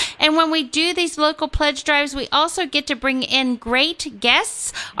And when we do these local pledge drives, we also get to bring in great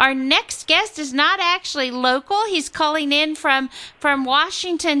guests. Our next guest is not actually local. He's calling in from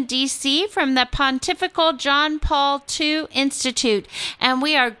Washington, D.C., from the Pontifical John Paul II Institute. And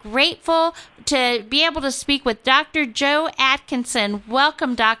we are grateful to be able to speak with Dr. Joe Atkinson.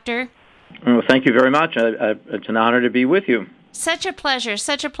 Welcome, Doctor. Well, thank you very much. It's an honor to be with you. Such a pleasure,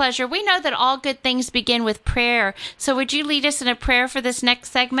 such a pleasure. We know that all good things begin with prayer. So would you lead us in a prayer for this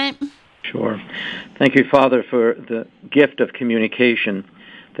next segment? Sure. Thank you, Father, for the gift of communication,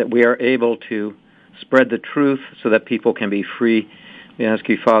 that we are able to spread the truth so that people can be free. We ask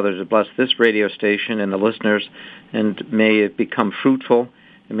you, Father, to bless this radio station and the listeners, and may it become fruitful,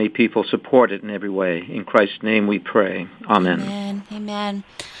 and may people support it in every way. In Christ's name we pray. Amen. Amen. Amen.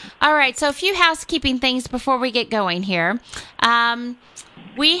 All right, so a few housekeeping things before we get going here.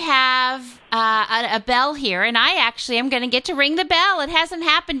 We have a bell here, and I actually am going to get to ring the bell. It hasn't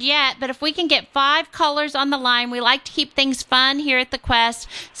happened yet, but if we can get 5 callers on the line, we like to keep things fun here at the Quest.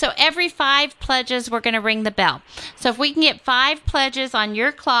 So every 5 pledges, we're going to ring the bell. So if we can get 5 pledges on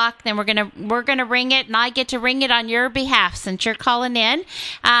your clock, then we're going to ring it, and I get to ring it on your behalf since you're calling in.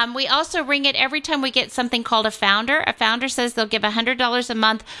 We also ring it every time we get something called a founder. A founder says they'll give $100 a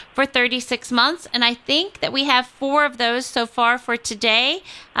month for 36 months, and I think that we have 4 of those so far for today.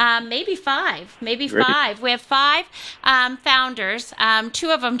 Maybe 5. Maybe 5. We have 5 founders,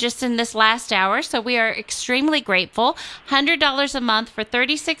 2 of them just in this last hour, so we are extremely grateful. $100 a month for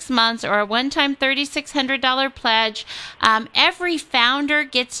 36 months, or a one-time $3,600 pledge. Every founder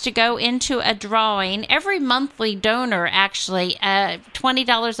gets to go into a drawing. Every monthly donor, actually,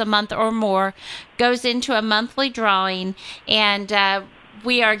 $20 a month or more, goes into a monthly drawing, and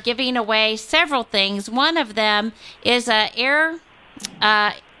we are giving away several things. One of them is a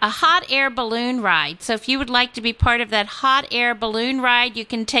hot air balloon ride. So if you would like to be part of that hot air balloon ride, you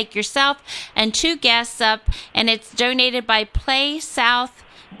can take yourself and 2 guests up, and it's donated by Play South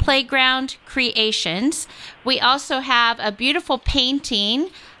Playground Creations. We also have a beautiful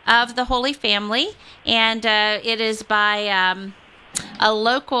painting of the Holy Family, and it is by a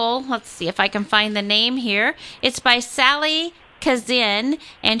local, let's see if I can find the name here. It's by Sally Kazin,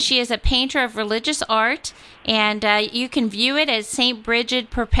 and she is a painter of religious art, and you can view it at St. Bridget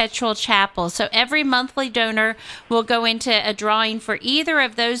Perpetual Chapel. So every monthly donor will go into a drawing for either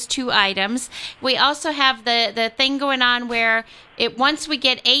of those 2 items. We also have the thing going on where once we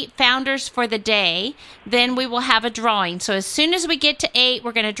get 8 founders for the day, then we will have a drawing. So as soon as we get to 8,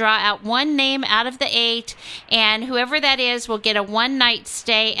 we're going to draw out 1 name out of the 8, and whoever that is will get a one-night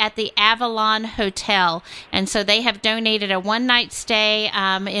stay at the Avalon Hotel. And so they have donated a one-night stay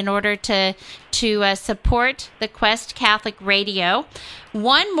in order to support the Quest Catholic Radio.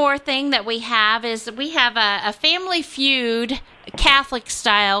 One more thing that we have is we have a Family Feud Catholic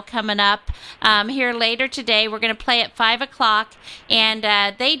style coming up here later today. We're going to play at 5 o'clock, and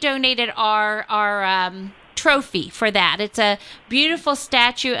they donated our trophy for that. It's a beautiful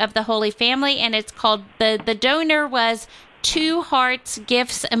statue of the Holy Family, and it's called, the donor was Two Hearts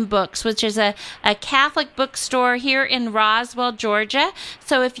Gifts and Books, which is a Catholic bookstore here in Roswell, Georgia.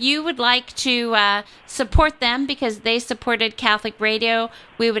 So if you would like to support them because they supported Catholic Radio,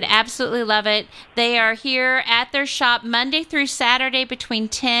 we would absolutely love it. They are here at their shop Monday through Saturday between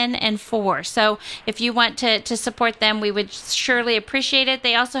 10 and 4. So if you want to support them, we would surely appreciate it.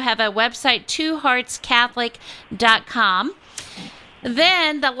 They also have a website, twoheartscatholic.com.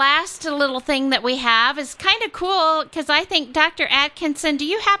 Then the last little thing that we have is kind of cool because I think, Dr. Atkinson, do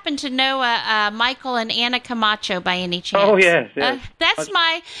you happen to know Michael and Anna Camacho by any chance? Oh, yes. That's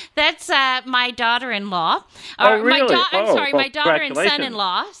my daughter-in-law. Oh, really? My daughter and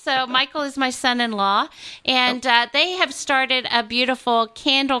son-in-law. So Michael is my son-in-law. And they have started a beautiful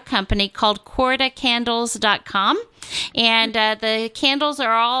candle company called CordaCandles.com. And the candles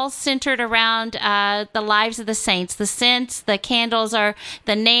are all centered around the lives of the saints. The scents, the candles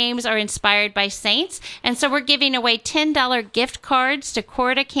the names are inspired by saints. And so we're giving away $10 gift cards to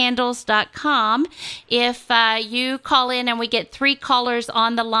CordaCandles.com if you call in, and we get 3 callers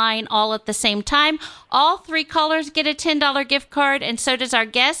on the line all at the same time. All 3 callers get a $10 gift card, and so does our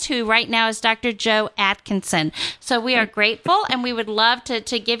guest, who right now is Dr. Joe Atkinson. So we are grateful, and we would love to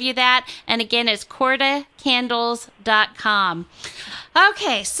give you that. And again, it's CordaCandles.com. quartercandles.com.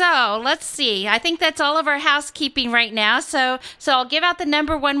 Okay, so let's see. I think that's all of our housekeeping right now. So I'll give out the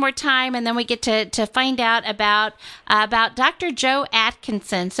number one more time, and then we get to find out about Dr. Joe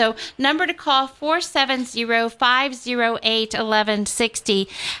Atkinson. So number to call 470-508-1160.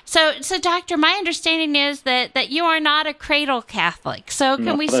 So doctor, my understanding is that you are not a cradle Catholic. So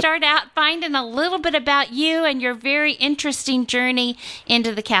can we start out finding a little bit about you and your very interesting journey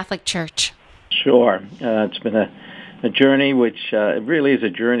into the Catholic Church? Sure. It's been a journey which really is a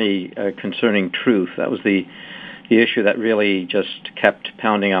journey concerning truth. That was the issue that really just kept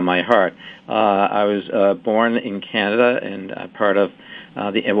pounding on my heart. I was born in Canada and part of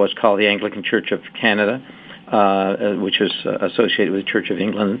what's called the Anglican Church of Canada, which is associated with the Church of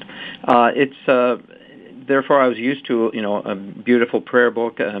England. Therefore, I was used to a beautiful prayer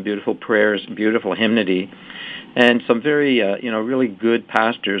book, beautiful prayers, beautiful hymnody, and some very really good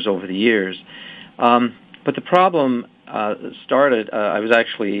pastors over the years. But the problem started. I was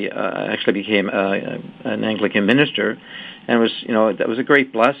actually became an Anglican minister, and that was a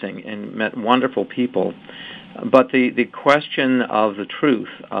great blessing and met wonderful people. But the question of the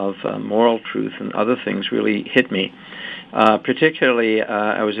truth, of moral truth and other things, really hit me. Particularly,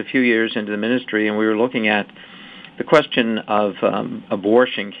 I was a few years into the ministry, and we were looking at the question of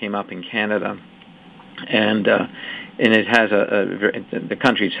abortion came up in Canada, and it has the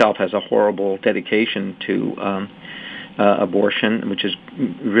country itself has a horrible dedication to abortion, which is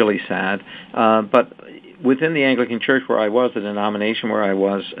really sad. But within the Anglican Church where I was, the denomination where I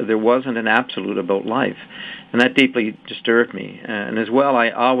was, there wasn't an absolute about life, and that deeply disturbed me. And as well, I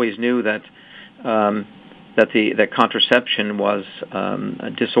always knew that contraception was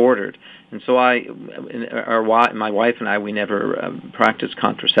disordered. And so my wife and I, we never practiced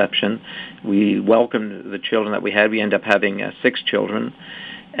contraception. We welcomed the children that we had. We ended up having 6 children,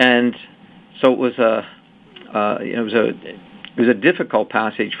 and so it was a difficult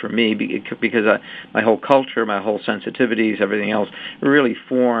passage for me because my whole culture, my whole sensitivities, everything else, really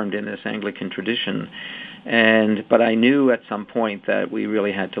formed in this Anglican tradition. But I knew at some point that we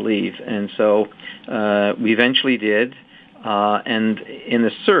really had to leave, and so we eventually did. And in the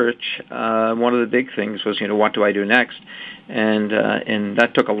search, one of the big things was, what do I do next? And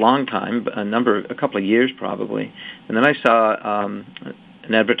that took a long time, a couple of years probably. And then I saw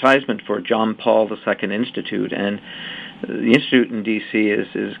an advertisement for John Paul II Institute, and the Institute in D.C.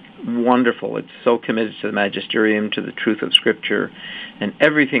 is wonderful. It's so committed to the magisterium, to the truth of Scripture, and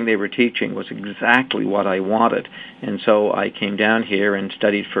everything they were teaching was exactly what I wanted. And so I came down here and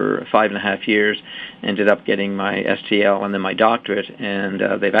studied for 5.5 years, ended up getting my STL and then my doctorate, and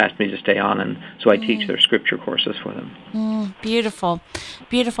they've asked me to stay on, and so I teach their Scripture courses for them. Beautiful,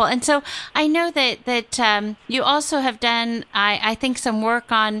 beautiful. And so I know that you also have done, I think, some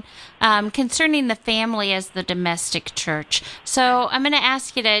work on concerning the family as the domestic church. So I'm going to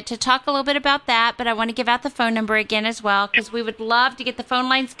ask you to talk a little bit about that, but I want to give out the phone number again as well, because we would love to get the phone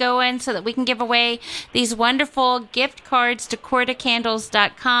lines going so that we can give away these wonderful gift cards to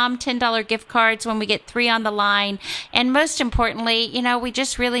quartercandles.com, $10 gift cards when we get 3 on the line. And most importantly, we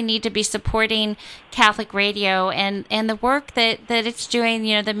just really need to be supporting Catholic radio and the work that it's doing,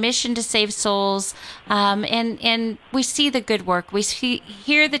 the mission to save souls. And we see the good work. We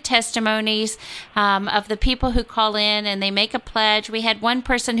hear the testimonies of the people who call in and they make a pledge. We had one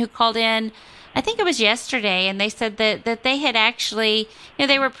person who called in, I think it was yesterday, and they said that they had actually,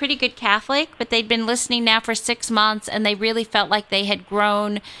 they were a pretty good Catholic, but they'd been listening now for 6 months, and they really felt like they had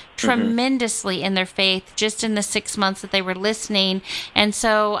grown tremendously in their faith just in the 6 months that they were listening. And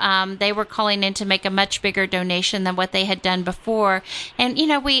so they were calling in to make a much bigger donation than what they had done before. And,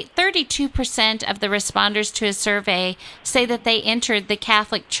 32% of the responders to a survey say that they entered the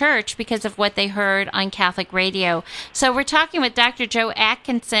Catholic Church because of what they heard on Catholic radio. So we're talking with Dr. Joe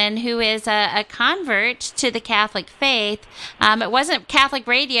Atkinson, who is a convert to the Catholic faith. It wasn't Catholic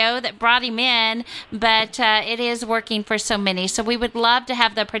radio that brought him in, but it is working for so many. So we would love to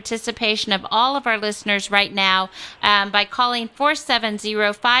have the participation of all of our listeners right now by calling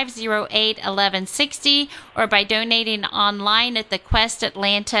 470-508-1160 or by donating online at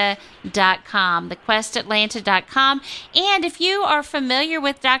thequestatlanta.com, thequestatlanta.com. And if you are familiar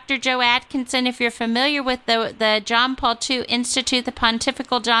with Dr. Joe Atkinson, if you're familiar with the John Paul II Institute, the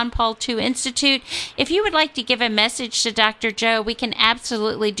Pontifical John Paul II Institute, Institute. If you would like to give a message to Dr. Joe, we can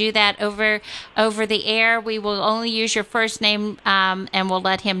absolutely do that over the air. We will only use your first name, and we'll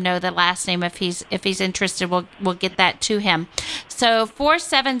let him know the last name if he's interested. We'll get that to him. So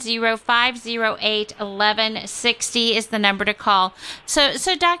 470-508-1160 is the number to call. So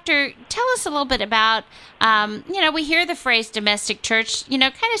Doctor, tell us a little bit about, we hear the phrase domestic church,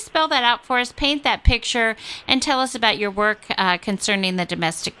 kind of spell that out for us, paint that picture, and tell us about your work concerning the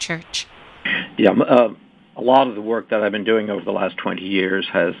domestic church. Yeah, a lot of the work that I've been doing over the last 20 years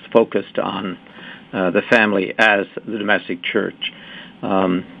has focused on the family as the domestic church.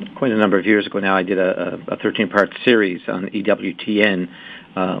 Quite a number of years ago now, I did a 13-part series on EWTN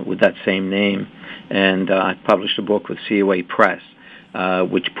with that same name, and I published a book with COA Press,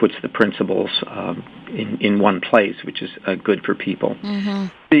 which puts the principles in one place, which is good for people. Mm-hmm.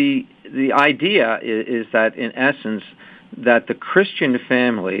 The idea is that, in essence, that the Christian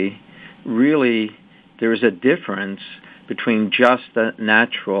family really, there is a difference between just the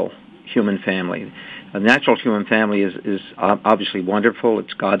natural human family. A natural human family is obviously wonderful.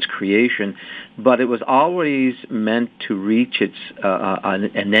 It's God's creation, but it was always meant to reach its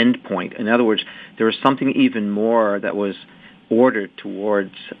an end point. In other words, there was something even more that was ordered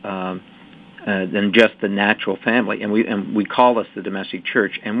towards than just the natural family, and we call this the domestic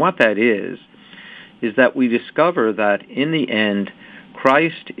church. And what that is that we discover that in the end,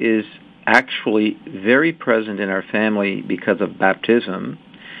 Christ is actually very present in our family because of baptism.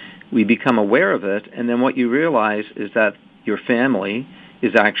 We become aware of it, and then what you realize is that your family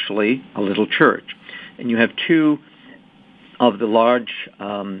is actually a little church. And you have two of the large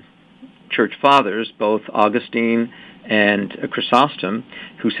church fathers, both Augustine and Chrysostom,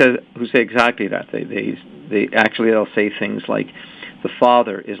 who say exactly that. They'll say things like, the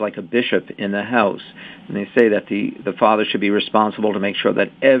father is like a bishop in the house, and they say that the father should be responsible to make sure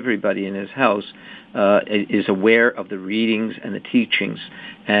that everybody in his house is aware of the readings and the teachings,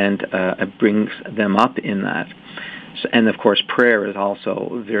 and brings them up in that. And of course, prayer is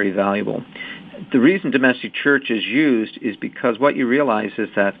also very valuable. The reason domestic church is used is because what you realize is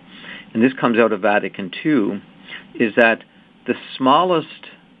that, and this comes out of Vatican II, is that the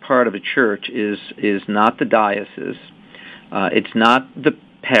smallest part of a church is not the diocese, it's not the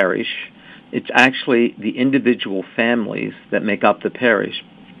parish, it's actually the individual families that make up the parish.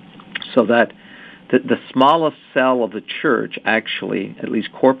 So that the smallest cell of the church actually, at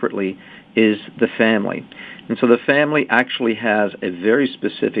least corporately, is the family. And so the family actually has a very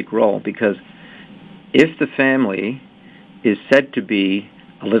specific role, because if the family is said to be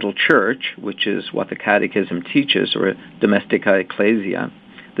a little church, which is what the Catechism teaches, or a domestica ecclesia,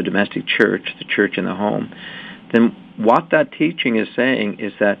 the domestic church, the church in the home, then what that teaching is saying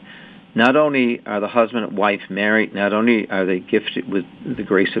is that not only are the husband and wife married, not only are they gifted with the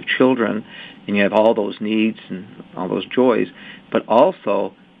grace of children, and you have all those needs and all those joys, but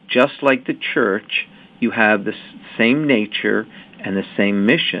also, just like the church, you have the same nature and the same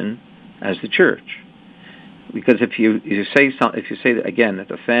mission as the church. Because if you say that, again, that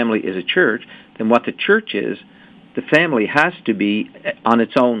the family is a church, then what the church is, the family has to be on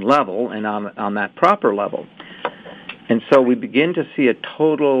its own level and on that proper level. And so we begin to see a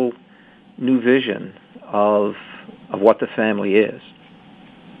total new vision of what the family is.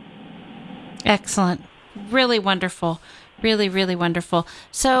 Excellent. Really wonderful. Really, really wonderful.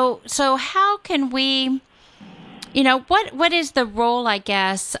 So how can we, what is the role, I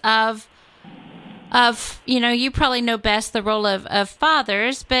guess, of you probably know best the role of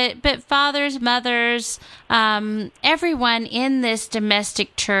fathers, but fathers, mothers, everyone in this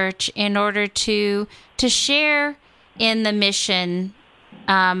domestic church, in order to share in the mission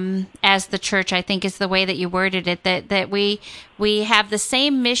as the church, I think is the way that you worded it, that we have the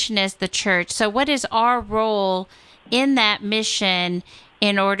same mission as the church. So what is our role in that mission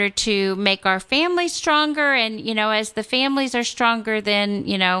in order to make our families stronger? And, as the families are stronger, then,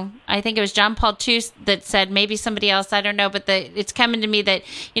 I think it was John Paul II that said, maybe somebody else, I don't know, but it's coming to me that,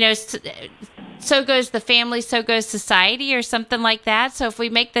 so goes the family, so goes society, or something like that. So if we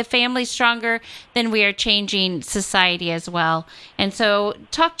make the family stronger, then we are changing society as well. And so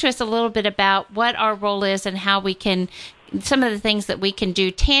talk to us a little bit about what our role is and how we can, some of the things that we can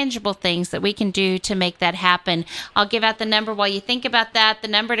do, tangible things that we can do to make that happen. I'll give out the number while you think about that. The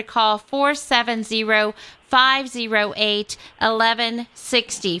number to call, 470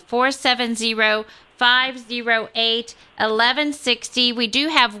 470-508-1160. 470-508-1160. We do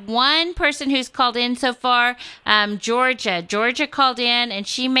have one person who's called in so far, Georgia. Georgia called in and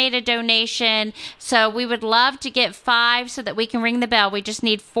she made a donation. So we would love to get 5 so that we can ring the bell. We just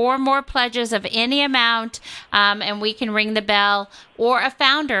need 4 more pledges of any amount, and we can ring the bell, or a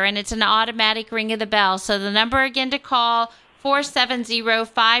founder, and it's an automatic ring of the bell. So the number again to call,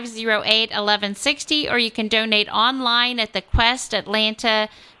 470-508-1160, or you can donate online at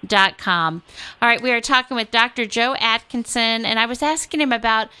thequestatlanta.com. All right, we are talking with Dr. Joe Atkinson, and I was asking him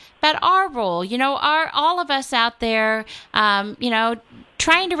about our role. Are all of us out there,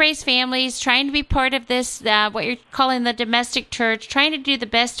 trying to raise families, trying to be part of this, what you're calling the domestic church, trying to do the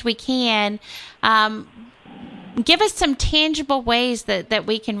best we can. Give us some tangible ways that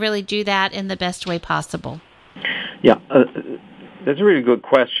we can really do that in the best way possible. Yeah, that's a really good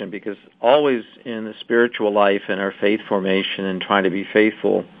question, because always in the spiritual life and our faith formation and trying to be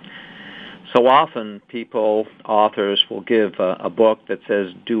faithful, so often authors will give a book that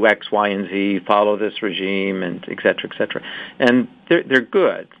says do X, Y, and Z, follow this regime, and et cetera, et cetera. And they're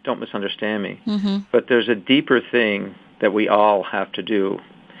good, don't misunderstand me. Mm-hmm. But there's a deeper thing that we all have to do,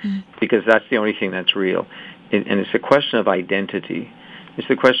 because that's the only thing that's real. And it's a question of identity. It's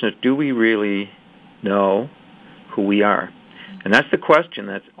the question of, do we really know who we are? And that's the question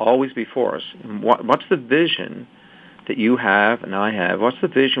that's always before us. And what's the vision that you have and I have? What's the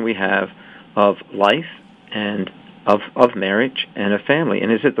vision we have of life and of marriage and a family?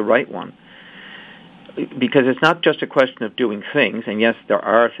 And is it the right one? Because it's not just a question of doing things, and yes, there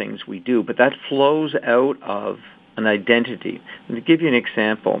are things we do, but that flows out of an identity. Let me give you an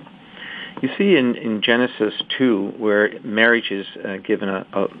example. You see in Genesis 2, where marriage is given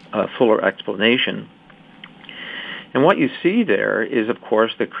a fuller explanation. And what you see there is, of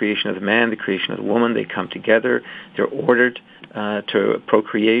course, the creation of the man, the creation of the woman. They come together. They're ordered to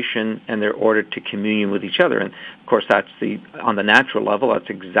procreation, and they're ordered to communion with each other. And, of course, on the natural level, that's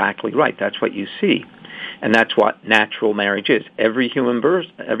exactly right. That's what you see. And that's what natural marriage is. Every human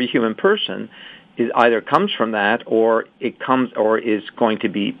person either comes from that, or is going to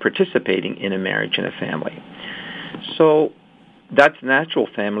be participating in a marriage and a family. So that's natural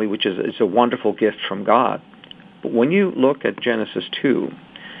family, which is a wonderful gift from God. But when you look at Genesis 2,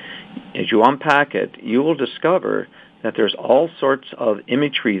 as you unpack it, you will discover that there's all sorts of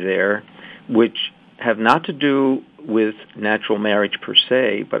imagery there which have not to do with natural marriage per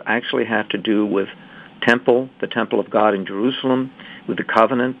se, but actually have to do with the temple of God in Jerusalem, with the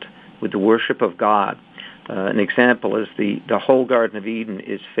covenant, with the worship of God. An example is the whole Garden of Eden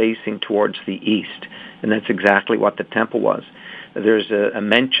is facing towards the east, and that's exactly what the temple was. There's a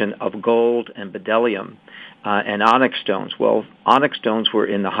mention of gold and bdellium and onyx stones. Well, onyx stones were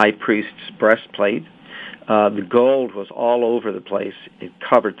in the high priest's breastplate. The gold was all over the place. It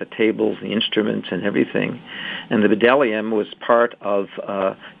covered the tables, the instruments, and everything. And the bdellium was part of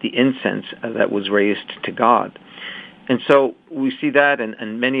the incense that was raised to God. And so we see that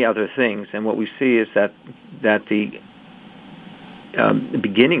and many other things. And what we see is that the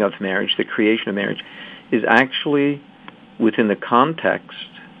beginning of marriage, the creation of marriage, is actually within the context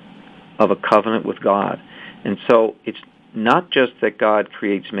of a covenant with God. And so it's not just that God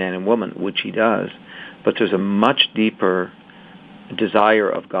creates man and woman, which he does, but there's a much deeper desire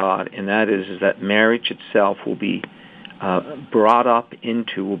of God, and that is that marriage itself will be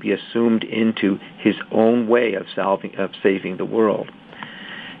will be assumed into his own way of saving the world.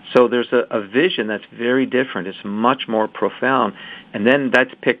 So there's a vision that's very different. It's much more profound. And then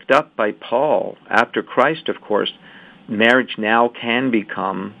that's picked up by Paul. After Christ, of course, marriage now can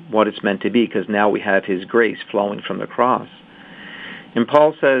become what it's meant to be, because now we have his grace flowing from the cross. And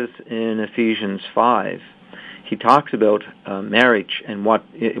Paul says in Ephesians 5, he talks about marriage and what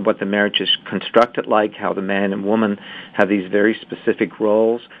the marriage is constructed like, how the man and woman have these very specific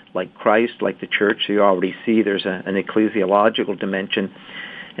roles, like Christ, like the church. So you already see there's an ecclesiological dimension.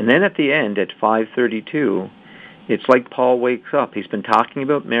 And then at the end, at 5:32, it's like Paul wakes up. He's been talking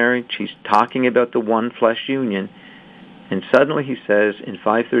about marriage. He's talking about the one flesh union. And suddenly he says in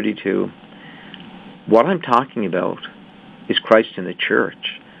 5:32, what I'm talking about is Christ in the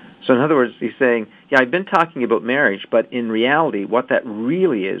church. So in other words, he's saying, yeah, I've been talking about marriage, but in reality, what that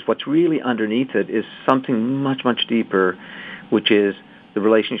really is, what's really underneath it, is something much, much deeper, which is the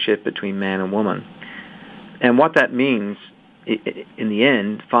relationship between man and woman. And what that means, in the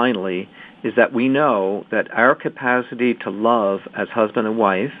end, finally, is that we know that our capacity to love as husband and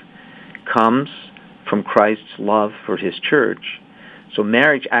wife comes from Christ's love for his church. So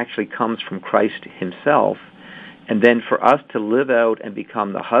marriage actually comes from Christ himself. And then for us to live out and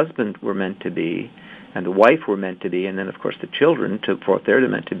become the husband we're meant to be, and the wife were meant to be, and then, of course, the children took forth they're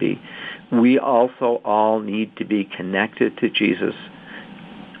meant to be, we also all need to be connected to Jesus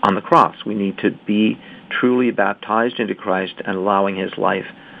on the cross. We need to be truly baptized into Christ and allowing his life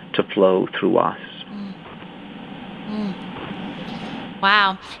to flow through us.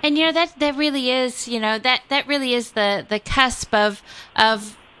 Wow. And that really is, that really is the cusp of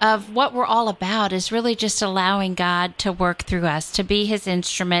what we're all about, is really just allowing God to work through us, to be his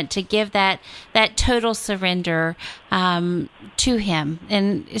instrument, to give that total surrender to him.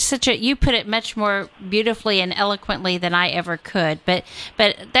 And it's you put it much more beautifully and eloquently than I ever could. But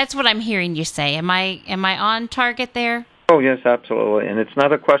that's what I'm hearing you say. Am I on target there? Oh, yes, absolutely. And it's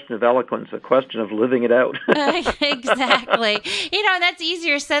not a question of eloquence, a question of living it out. Exactly. That's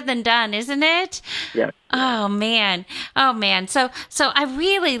easier said than done, isn't it? Yes. Oh, man. So I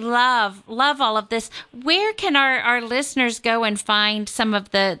really love all of this. Where can our listeners go and find some of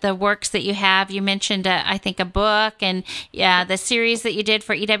the works that you have? You mentioned, I think, a book and the series that you did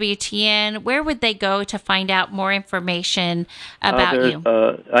for EWTN. Where would they go to find out more information about you?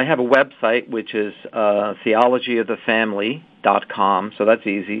 I have a website, which is theologyofthefamily.com. So that's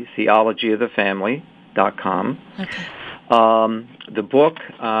easy, theologyofthefamily.com. Okay. The book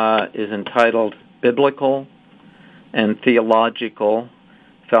is entitled Biblical and Theological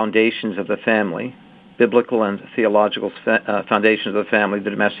Foundations of the Family, Biblical and Theological Foundations of the Family,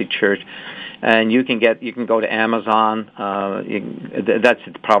 the Domestic Church. And you can go to Amazon. That's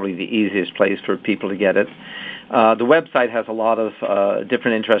probably the easiest place for people to get it. The website has a lot of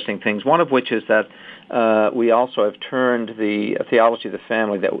different interesting things, one of which is that we also have turned the Theology of the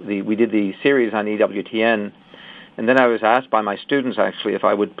Family, we did the series on EWTN, and then I was asked by my students, actually, if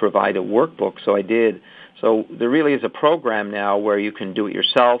I would provide a workbook, so I did. So there really is a program now where you can do it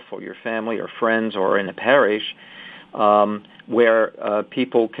yourself or your family or friends or in a parish, where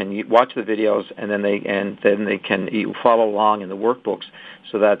people can watch the videos and then they can follow along in the workbooks,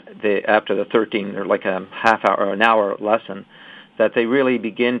 so that after the 13, or like a half hour or an hour lesson, that they really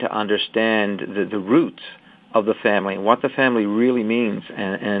begin to understand the roots of the family and what the family really means,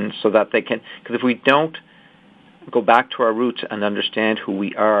 and so that they can, because if we don't go back to our roots and understand who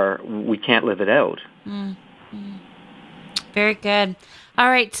we are, we can't live it out. Very good. All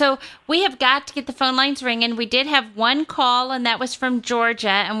right, so we have got to get the phone lines ringing. We did have one call, and that was from Georgia,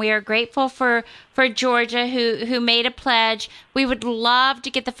 and we are grateful for Georgia who made a pledge. We would love to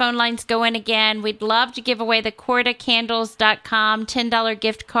get the phone lines going again. We'd love to give away the CordaCandles.com $10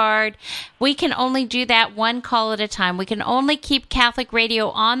 gift card. We can only do that one call at a time. We can only keep Catholic Radio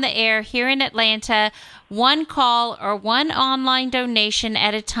on the air here in Atlanta, one call or one online donation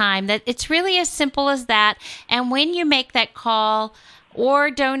at a time. That it's really as simple as that. And when you make that call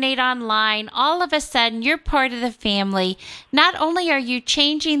or donate online, all of a sudden you're part of the family. Not only are you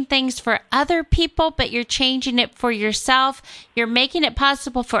changing things for other people, but you're changing it for yourself. You're making it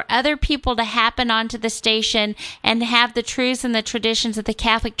possible for other people to happen onto the station and have the truths and the traditions of the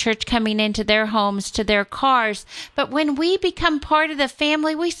Catholic Church coming into their homes, to their cars. But when we become part of the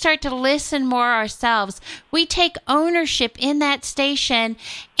family, we start to listen more ourselves. We take ownership in that station,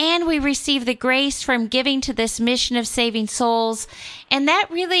 and we receive the grace from giving to this mission of saving souls. And that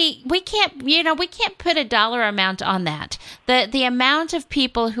really, we can't put a dollar amount on that. The amount of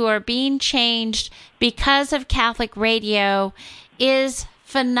people who are being changed because of Catholic Radio is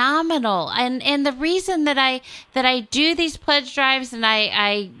phenomenal. And the reason that I do these pledge drives and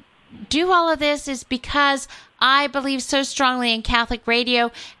I do all of this is because I believe so strongly in Catholic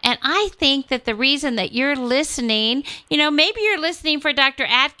Radio, and I think that the reason that you're listening, maybe you're listening for Dr.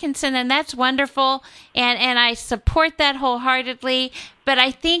 Atkinson, and that's wonderful, and I support that wholeheartedly, but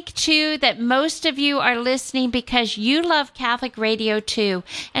I think, too, that most of you are listening because you love Catholic Radio, too,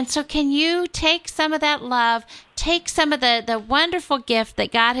 and so can you take some of that love, take some of the wonderful gift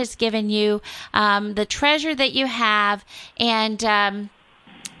that God has given you, the treasure that you have, and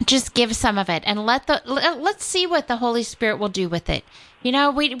just give some of it, and let's see what the Holy Spirit will do with it.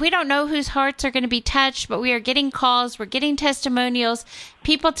 We don't know whose hearts are going to be touched, but we are getting calls, we're getting testimonials,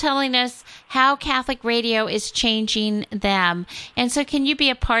 people telling us how Catholic Radio is changing them. And so can you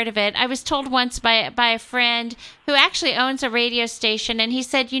be a part of it? I was told once by a friend who actually owns a radio station, and he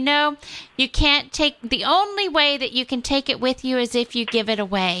said, you can't the only way that you can take it with you is if you give it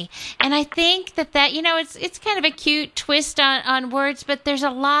away. And I think that it's kind of a cute twist on words, but there's a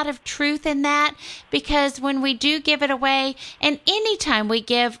lot of truth in that, because when we do give it away, and anytime we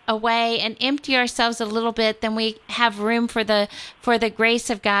give away and empty ourselves a little bit, then we have room for the grace grace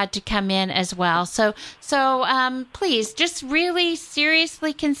of God to come in as well. So please just really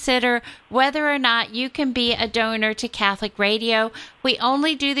seriously consider whether or not you can be a donor to Catholic Radio. We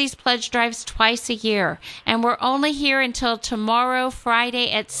only do these pledge drives twice a year, and we're only here until tomorrow,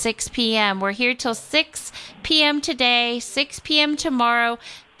 Friday at 6 p.m. We're here till 6 p.m. today, 6 p.m. tomorrow.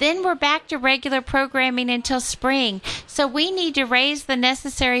 Then we're back to regular programming until spring. So we need to raise the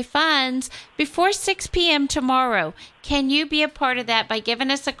necessary funds before 6 p.m. tomorrow. Can you be a part of that by giving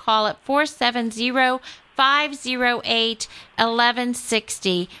us a call at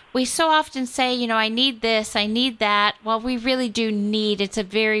 470-508-1160? We so often say, I need this, I need that. Well, we really do need. It's a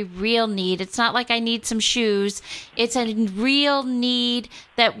very real need. It's not like I need some shoes. It's a real need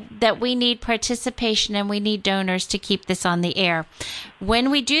that we need participation, and we need donors to keep this on the air. When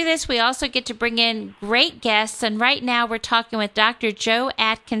we do this, we also get to bring in great guests, and right now we're talking with Dr. Joe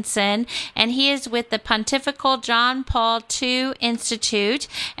Atkinson, and he is with the Pontifical John Paul II Institute,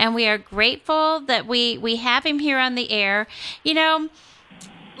 and we are grateful that we have him here on the air.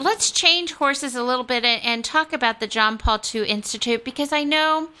 Let's change horses a little bit and talk about the John Paul II Institute, because I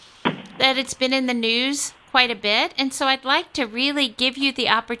know that it's been in the news quite a bit, and so I'd like to really give you the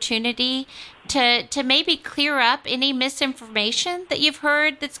opportunity to maybe clear up any misinformation that you've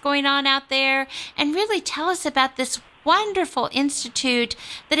heard that's going on out there, and really tell us about this wonderful institute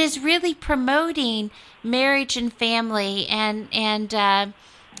that is really promoting marriage and family, and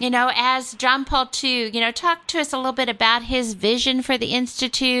as John Paul II, talk to us a little bit about his vision for the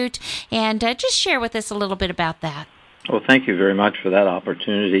Institute, and just share with us a little bit about that. Well, thank you very much for that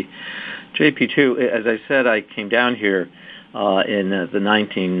opportunity. JP2, as I said, I came down here in the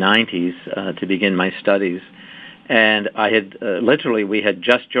 1990s to begin my studies, and I had we had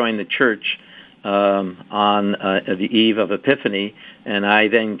just joined the church on the eve of Epiphany, and I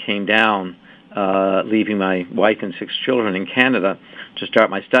then came down, leaving my wife and 6 children in Canada to start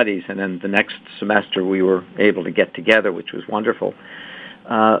my studies, and then the next semester we were able to get together, which was wonderful.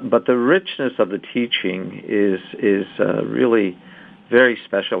 But the richness of the teaching is really very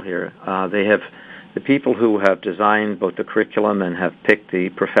special here. The people who have designed both the curriculum and have picked the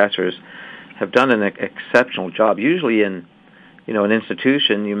professors have done an exceptional job. Usually in an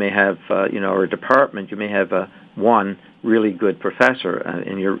institution, you may have or a department, you may have one really good professor,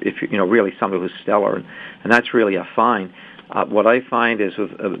 and if really somebody who's stellar, and that's really a fine. What I find is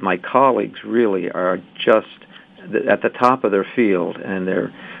with my colleagues really are just at the top of their field, and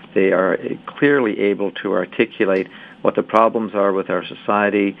they are clearly able to articulate what the problems are with our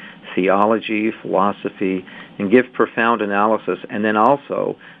society, theology, philosophy, and give profound analysis, and then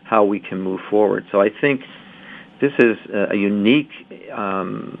also how we can move forward. So I think this is a unique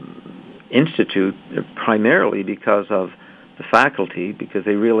institute, primarily because of the faculty, because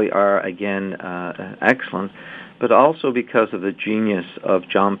they really are, again, excellent, but also because of the genius of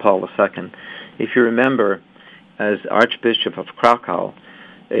John Paul II. If you remember, as Archbishop of Krakow,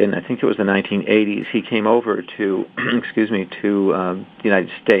 in I think it was the 1980s, he came over to, to the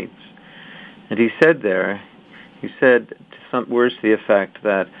United States, and he said some words to the effect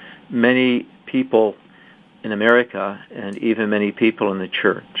that many people in America, and even many people in the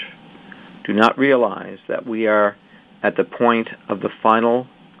church, do not realize that we are at the point of the final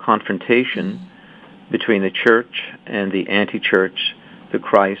confrontation between the church and the anti-church, the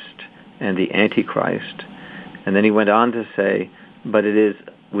Christ and the Antichrist. And then he went on to say, but it is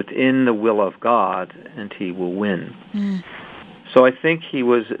within the will of God, and he will win. So I think he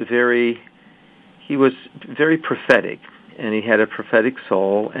was very prophetic, and he had a prophetic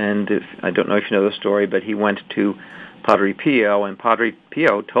soul. And I don't know if you know the story, but he went to Padre Pio, and Padre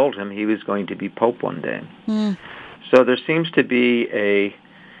Pio told him he was going to be Pope one day. So there seems to be a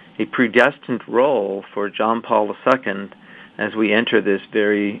predestined role for John Paul II as we enter this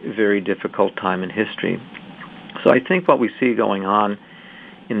very, very difficult time in history. So I think what we see going on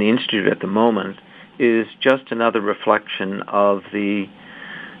in the Institute at the moment is just another reflection of the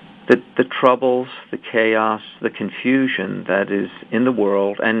troubles, the chaos, the confusion that is in the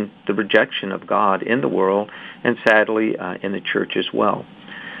world, and the rejection of God in the world, and sadly in the church as well.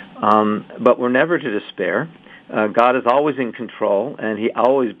 But we're never to despair. God is always in control, and he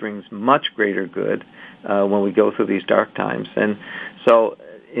always brings much greater good when we go through these dark times. And so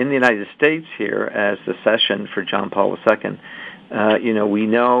in the United States here, as the session for John Paul II, we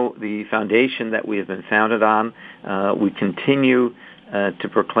know the foundation that we have been founded on. We continue to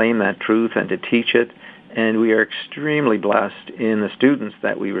proclaim that truth and to teach it, and we are extremely blessed in the students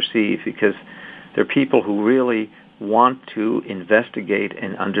that we receive, because they're people who really want to investigate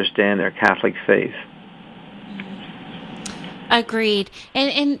and understand their Catholic faith. Agreed.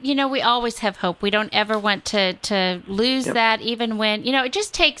 And we always have hope. We don't ever want to lose that, even when, it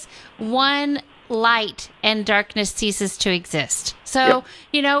just takes one light and darkness ceases to exist. So,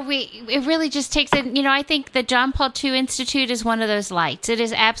 it really just takes it. I think the John Paul II Institute is one of those lights. It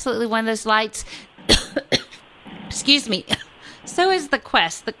is absolutely one of those lights. Excuse me. So is the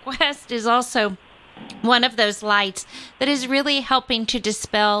Quest. The Quest is also one of those lights that is really helping to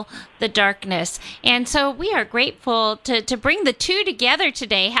dispel the darkness. And so we are grateful to bring the two together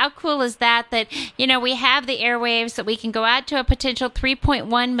today. How cool is that we have the airwaves, that we can go out to a potential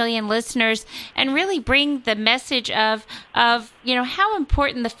 3.1 million listeners and really bring the message of how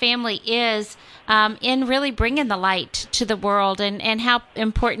important the family is in really bringing the light to the world, and how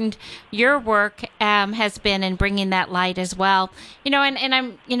important your work has been in bringing that light as well. And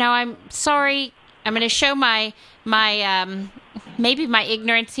I'm sorry, I'm going to show my maybe my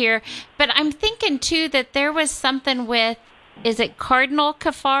ignorance here, but I'm thinking too that there was something with, is it Cardinal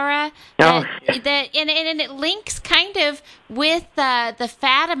Kafara? No. And it links kind of with the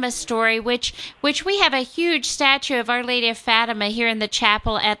Fatima story, which we have a huge statue of Our Lady of Fatima here in the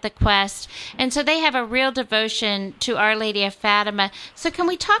chapel at the Quest, and so they have a real devotion to Our Lady of Fatima. So can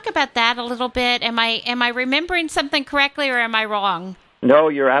we talk about that a little bit? Am I remembering something correctly, or am I wrong? No,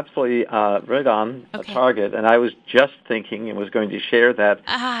 you're absolutely right on target. And I was just thinking and was going to share that.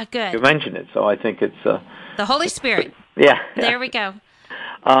 Good. You mentioned it, so I think it's... the Holy Spirit. Yeah. There we go.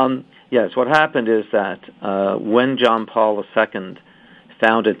 Yes, what happened is that when John Paul II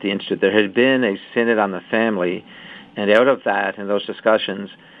founded the Institute, there had been a synod on the family, and out of that and those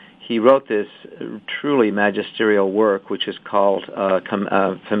discussions, he wrote this truly magisterial work, which is called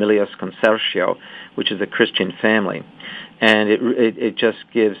Familias Consortio, which is the Christian family. And it just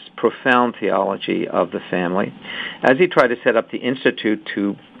gives profound theology of the family. As he tried to set up the Institute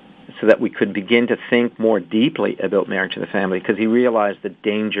so that we could begin to think more deeply about marriage and the family, because he realized the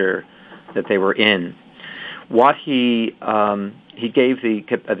danger that they were in. What he gave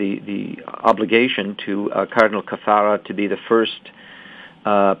the obligation to Cardinal Kafara to be the first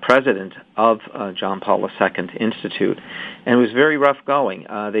president of John Paul II Institute, and it was very rough going.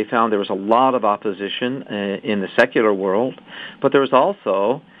 They found there was a lot of opposition in the secular world, but there was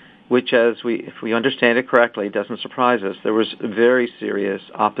also, which if we understand it correctly, it doesn't surprise us, there was very serious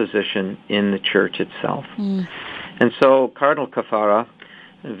opposition in the church itself. And so Cardinal Kafara,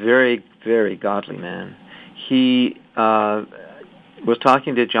 a very, very godly man, he was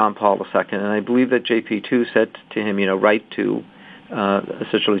talking to John Paul II, and I believe that JP2 said to him, write to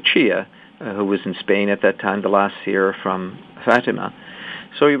Sister Lucia, who was in Spain at that time, the last seer from Fatima.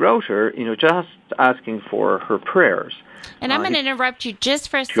 So he wrote her, just asking for her prayers. And I'm going to interrupt you just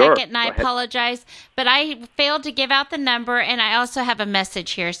for a Sure, second, and I apologize, but I failed to give out the number, and I also have a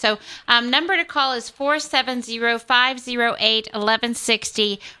message here. So number to call is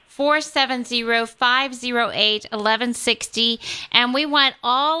 470-508-1160, 470-508-1160, and we want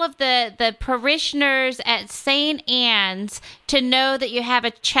all of the parishioners at St. Anne's to know that you have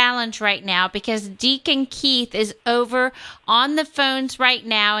a challenge right now, because Deacon Keith is over on the phones right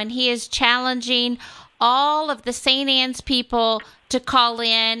now, and he is challenging all of the St. Anne's people to call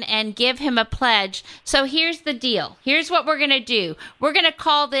in and give him a pledge. So here's the deal. Here's what we're going to do. We're going to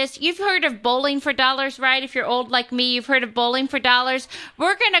call this, you've heard of bowling for dollars, right? If you're old like me, you've heard of bowling for dollars.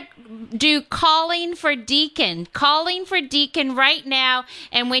 We're going to do calling for deacon right now.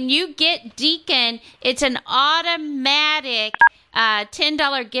 And when you get deacon, it's an automatic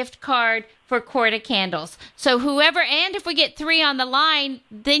 $10 gift card for Quarter Candles. So whoever, and if we get 3 on the line,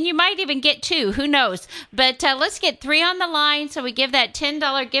 then you might even get 2. Who knows? But let's get 3 on the line, so we give that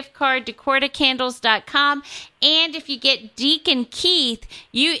 $10 gift card to quartercandles.com. And if you get Deacon Keith,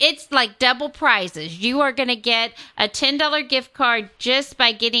 it's like double prizes. You are going to get a $10 gift card just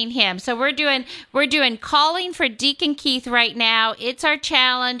by getting him. So we're doing calling for Deacon Keith right now. It's our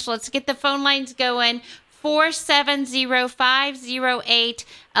challenge. Let's get the phone lines going.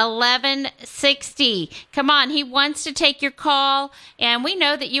 470-508-1160. Come on, he wants to take your call, and we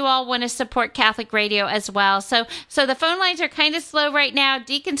know that you all want to support Catholic radio as well. So the phone lines are kind of slow right now.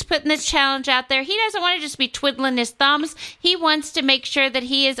 Deacon's putting this challenge out there. He doesn't want to just be twiddling his thumbs. He wants to make sure that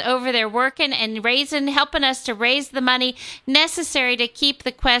he is over there working and helping us to raise the money necessary to keep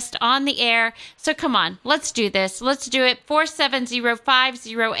the Quest on the air. So come on, let's do this. Let's do it.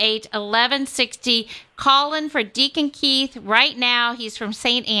 470-508-1160. Calling for Deacon Keith right now. He's from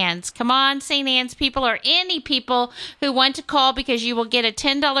St. Anne's. Come on, St. Anne's people, or any people who want to call, because you will get a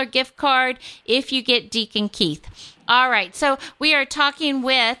 $10 gift card if you get Deacon Keith. All right, so we are talking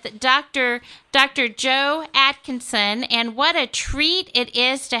with Dr. Joe Atkinson, and what a treat it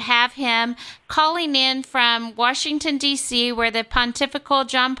is to have him calling in from Washington, D.C., where the Pontifical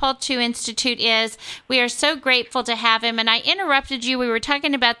John Paul II Institute is. We are so grateful to have him, and I interrupted you. We were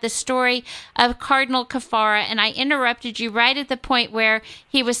talking about the story of Cardinal Caffarra, and I interrupted you right at the point where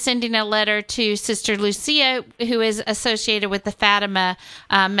he was sending a letter to Sister Lucia, who is associated with the Fatima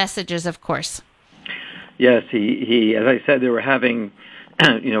messages, of course. Yes, he, as I said, they were having,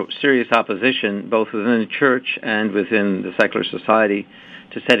 serious opposition both within the church and within the secular society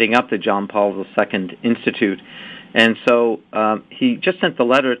to setting up the John Paul II Institute. And so he just sent the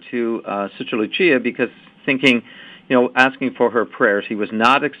letter to Sister Lucia because thinking, asking for her prayers. He was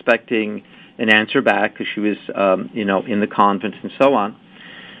not expecting an answer back because she was, in the convent and so on.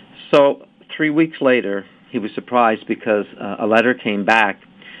 So 3 weeks later, he was surprised because a letter came back,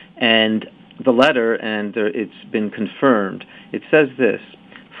 and the letter, and it's been confirmed. It says this: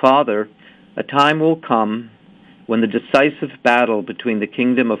 Father, a time will come when the decisive battle between the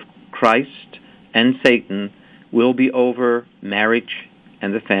kingdom of Christ and Satan will be over marriage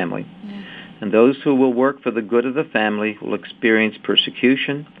and the family. Yeah. And those who will work for the good of the family will experience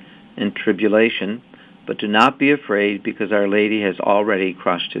persecution and tribulation, but do not be afraid because Our Lady has already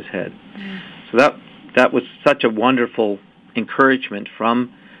crushed his head. Yeah. So that was such a wonderful encouragement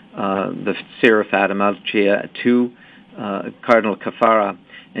from the Seer of Fatima to Cardinal Caffarra,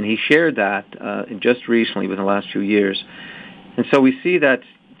 and he shared that just recently within the last few years. And so we see that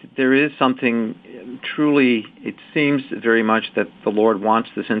there is something truly, it seems very much that the Lord wants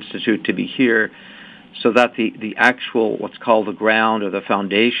this institute to be here so that the actual, what's called the ground or the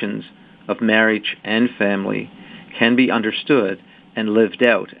foundations of marriage and family can be understood and lived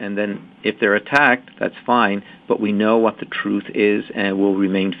out. And then if they're attacked, that's fine, but we know what the truth is and will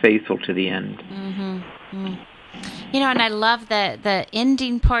remain faithful to the end. Mm-hmm. Mm. And I love the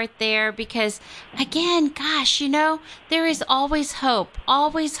ending part there because, again, gosh, there is always hope.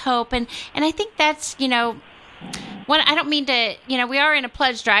 And I think that's, I don't mean to, we are in a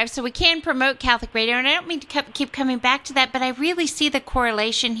pledge drive, so we can promote Catholic radio, and I don't mean to keep coming back to that, but I really see the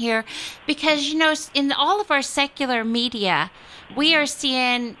correlation here because, in all of our secular media, we are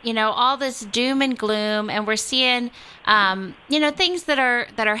seeing, all this doom and gloom, and we're seeing, things that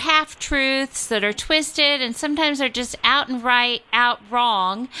are half truths, that are twisted, and sometimes are just out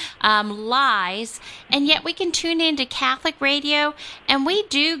wrong, lies. And yet we can tune into Catholic radio, and we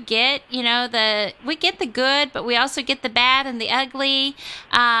do get, we get the good, but we also get the bad and the ugly.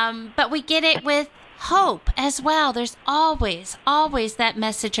 But we get it with hope as well. There's always that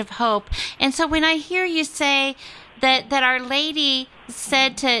message of hope. And so when I hear you say that Our Lady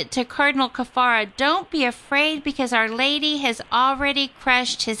said to Cardinal Caffarra, don't be afraid because Our Lady has already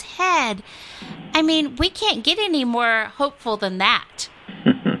crushed his head. I mean, we can't get any more hopeful than that.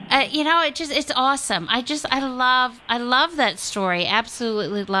 It's awesome. I love that story.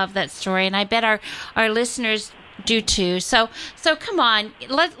 Absolutely love that story. And I bet our listeners do too. So come on,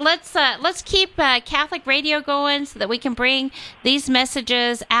 let's keep Catholic radio going so that we can bring these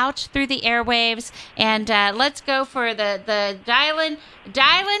messages out through the airwaves. And let's go for the dial-in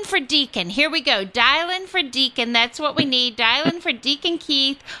for Deacon. Here we go. Dial-in for Deacon. That's what we need. Dial-in for Deacon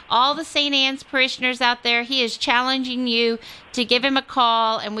Keith. All the St. Anne's parishioners out there, he is challenging you to give him a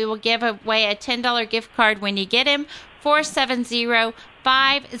call, and we will give away a $10 gift card when you get him.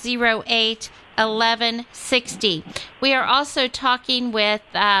 470-508-1160. We are also talking with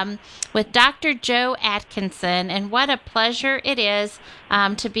Dr. Joe Atkinson, and what a pleasure it is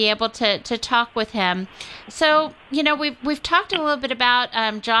to be able to talk with him. So, we've talked a little bit about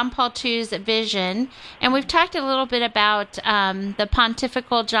John Paul II's vision, and we've talked a little bit about the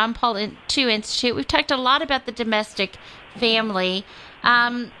Pontifical John Paul II Institute. We've talked a lot about the domestic family.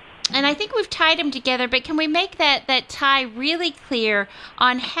 And I think we've tied them together, but can we make that tie really clear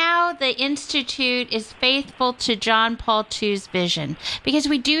on how the Institute is faithful to John Paul II's vision? Because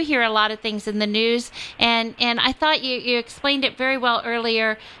we do hear a lot of things in the news, and I thought you explained it very well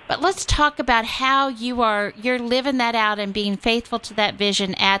earlier, but let's talk about how you're living that out and being faithful to that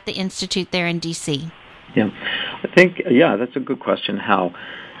vision at the Institute there in D.C. Yeah, I think, that's a good question, how.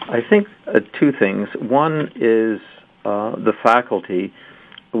 I think two things. One is the faculty.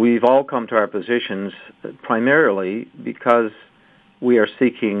 We've all come to our positions primarily because we are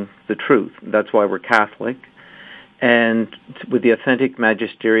seeking the truth. That's why we're Catholic. And with the authentic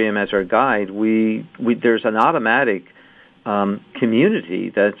magisterium as our guide, there's an automatic community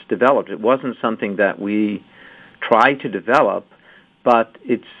that's developed. It wasn't something that we tried to develop, but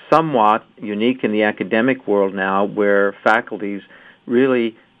it's somewhat unique in the academic world now where faculties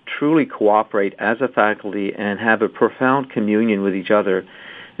really truly cooperate as a faculty and have a profound communion with each other.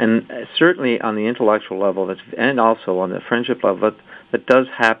 And certainly on the intellectual level, and also on the friendship level, that does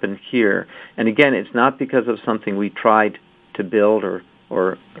happen here. And again, it's not because of something we tried to build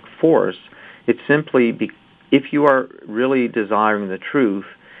or force. It's simply if you are really desiring the truth,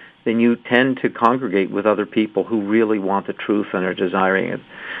 then you tend to congregate with other people who really want the truth and are desiring it.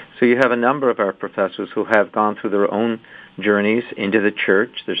 So you have a number of our professors who have gone through their own journeys into the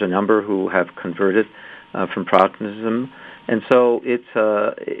church. There's a number who have converted from Protestantism. And so it's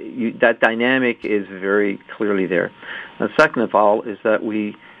that dynamic is very clearly there. And second of all is that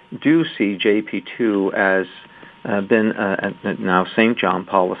we do see JP2 as now St. John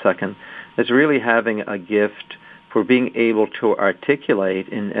Paul II as really having a gift for being able to articulate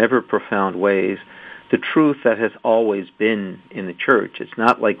in ever profound ways the truth that has always been in the church. It's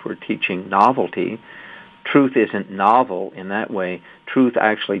not like we're teaching novelty. Truth isn't novel in that way. Truth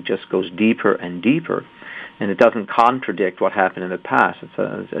actually just goes deeper and deeper, and it doesn't contradict what happened in the past.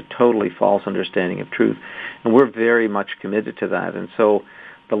 It's a totally false understanding of truth, and we're very much committed to that. And so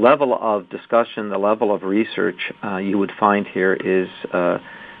the level of discussion, the level of research you would find here is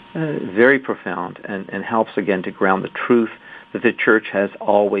very profound and helps, again, to ground the truth that the church has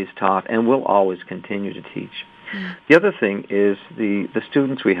always taught and will always continue to teach. Mm. The other thing is the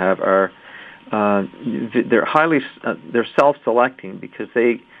students we have are they're self-selecting because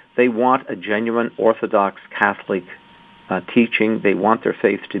they want a genuine Orthodox Catholic teaching. They want their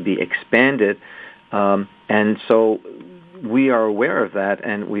faith to be expanded, and so we are aware of that,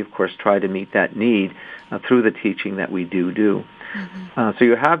 and we of course try to meet that need through the teaching that we do. Mm-hmm. So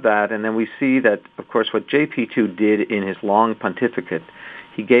you have that, and then we see that, of course, what JP2 did in his long pontificate,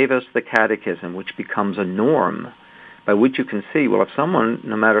 he gave us the catechism, which becomes a norm by which you can see, well, if someone,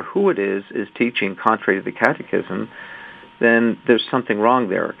 no matter who it is teaching contrary to the catechism, then there's something wrong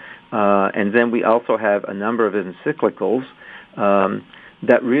there. And then we also have a number of encyclicals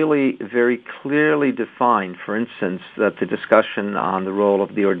that really very clearly define, for instance, that the discussion on the role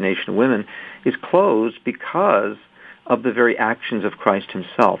of the ordination of women is closed because of the very actions of Christ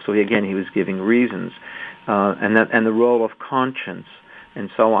himself. So he was giving reasons, and the role of conscience,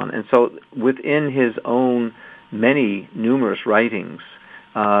 and so on. And so within his own many numerous writings,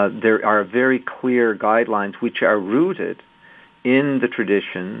 there are very clear guidelines which are rooted in the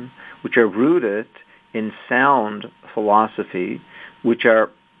tradition, which are rooted in sound philosophy, which are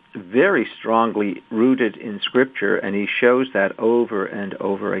very strongly rooted in Scripture, and he shows that over and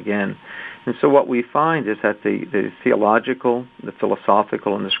over again. And so what we find is that the theological, the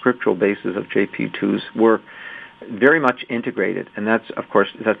philosophical, and the scriptural basis of JP2's work very much integrated. And that's, of course,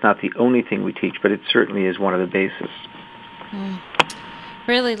 that's not the only thing we teach, but it certainly is one of the bases.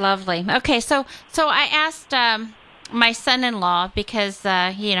 Really lovely. Okay, so I asked my son-in-law, because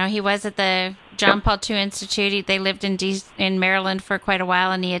he was at the John Paul II Institute. They lived in Maryland for quite a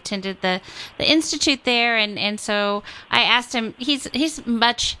while, and he attended the institute there. And so I asked him. He's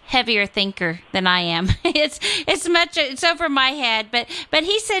much heavier thinker than I am. It's over my head. But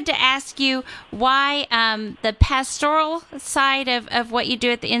he said to ask you why the pastoral side of what you do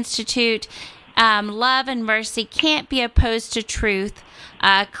at the institute, love and mercy, can't be opposed to truth.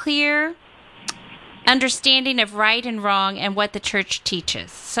 Clear understanding of right and wrong and what the church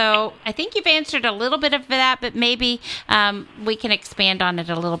teaches. So I think you've answered a little bit of that, but maybe we can expand on it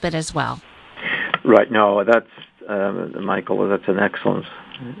a little bit as well. Right. No, that's Michael. That's an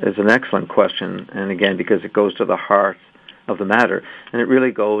excellent question, and again, because it goes to the heart of the matter, and it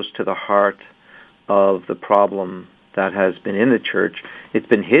really goes to the heart of the problem that has been in the church. It's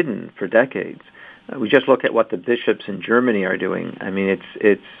been hidden for decades. We just look at what the bishops in Germany are doing. I mean,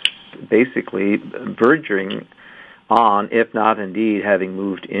 it's basically verging on, if not indeed having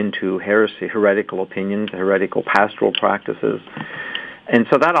moved into heresy, heretical opinions, heretical pastoral practices. And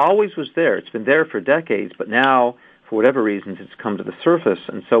so that always was there. It's been there for decades, but now, for whatever reasons, it's come to the surface.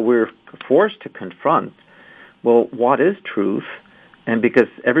 And so we're forced to confront, well, what is truth? And because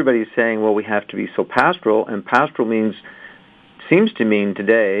everybody's saying, well, we have to be so pastoral, and pastoral seems to mean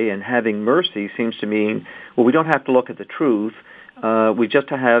today, and having mercy seems to mean, well, we don't have to look at the truth. We just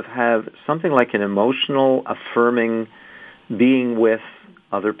have something like an emotional, affirming being with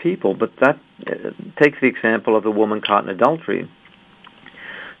other people. But that takes the example of the woman caught in adultery.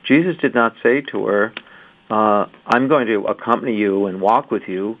 Jesus did not say to her, I'm going to accompany you and walk with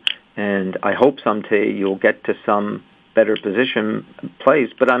you, and I hope someday you'll get to some better place,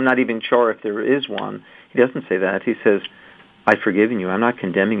 but I'm not even sure if there is one. He doesn't say that. He says, I've forgiven you. I'm not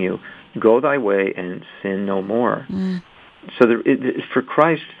condemning you. Go thy way and sin no more. So for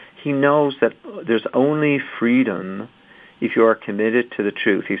Christ, he knows that there's only freedom if you are committed to the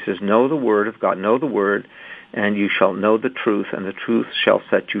truth. He says, know the Word of God, know the Word, and you shall know the truth, and the truth shall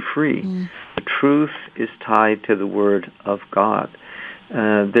set you free. The truth is tied to the Word of God.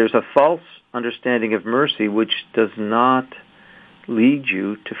 There's a false understanding of mercy which does not lead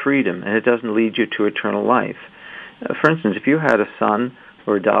you to freedom, and it doesn't lead you to eternal life. For instance, if you had a son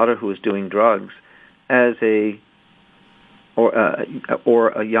or a daughter who was doing drugs, or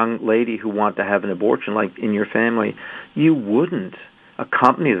a young lady who wanted to have an abortion, like in your family, you wouldn't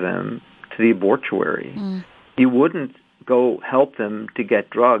accompany them to the abortuary. You wouldn't go help them to get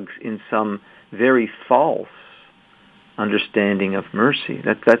drugs in some very false understanding of mercy.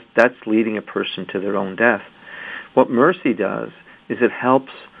 That's leading a person to their own death. What mercy does is it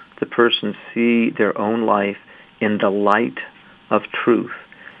helps the person see their own life in the light of truth.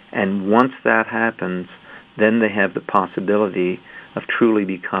 And once that happens, then they have the possibility of truly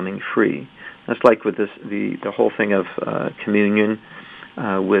becoming free. That's like with the whole thing of communion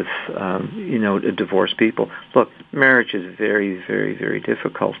with divorced people. Look, marriage is very, very, very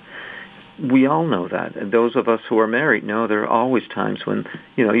difficult. We all know that. And those of us who are married know there are always times when,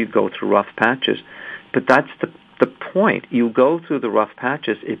 you go through rough patches. But that's the point. You go through the rough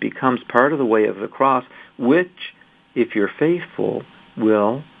patches, it becomes part of the way of the cross, which, if you're faithful,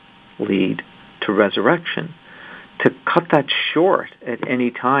 will lead to resurrection. To cut that short at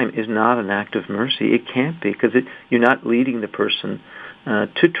any time is not an act of mercy. It can't be, because you're not leading the person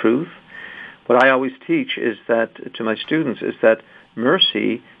to truth. What I always teach is that to my students is that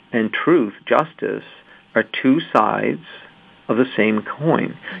mercy and truth, justice, are two sides of the same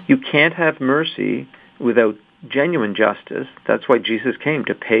coin. You can't have mercy without genuine justice. That's why Jesus came,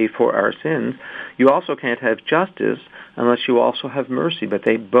 to pay for our sins. You also can't have justice unless you also have mercy, but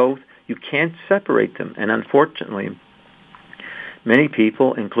you can't separate them. And unfortunately, many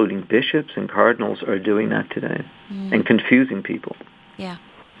people, including bishops and cardinals, are doing that today and confusing people. Yeah.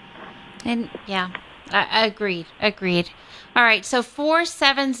 And I agreed. All right, so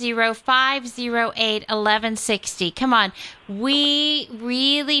 470-508-1160. Come on. We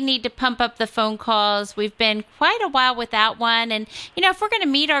really need to pump up the phone calls. We've been quite a while without one. And, if we're going to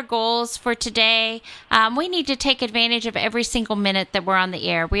meet our goals for today, we need to take advantage of every single minute that we're on the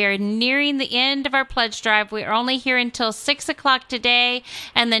air. We are nearing the end of our pledge drive. We are only here until 6 o'clock today,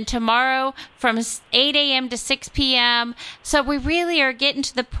 and then tomorrow from 8 a.m. to 6 p.m. So we really are getting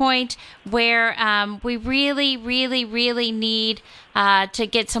to the point where we really, really, really need to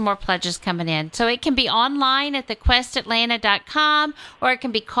get some more pledges coming in. So it can be online at thequestatlanta.com, or it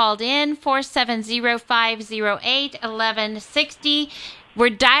can be called in 470-508-1160. We're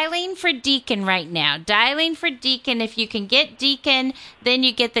dialing for Deacon right now. Dialing for Deacon. If you can get Deacon, then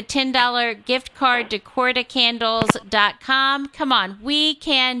you get the $10 gift card to CordaCandles.com. Come on, we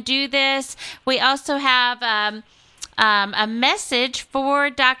can do this. We also have a message for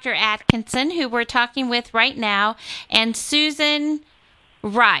Dr. Atkinson, who we're talking with right now, and Susan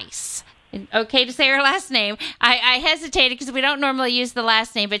Rice. Okay to say her last name. I hesitated because we don't normally use the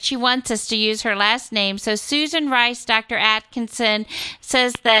last name, but she wants us to use her last name. So Susan Rice, Dr. Atkinson,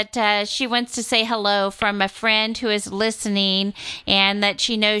 says that she wants to say hello from a friend who is listening, and that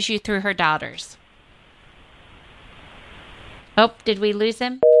she knows you through her daughters. Oh, did we lose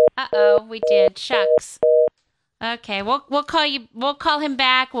him? Uh-oh, we did. Shucks. Okay, we'll call you. We'll call him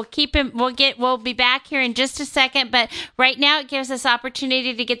back. We'll keep him. We'll be back here in just a second. But right now, it gives us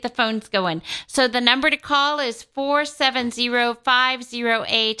opportunity to get the phones going. So the number to call is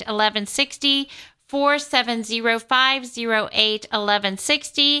 470-508-1160.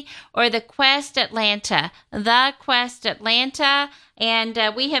 470-508-1160, or the Quest Atlanta. The Quest Atlanta. And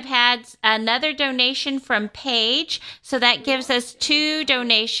we have had another donation from Paige, so that gives us 2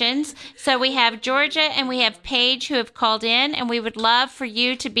 donations. So we have Georgia and we have Paige who have called in, and we would love for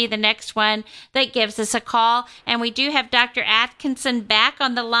you to be the next one that gives us a call. And we do have Dr. Atkinson back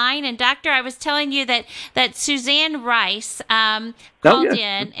on the line. And Doctor, I was telling you that Suzanne Rice called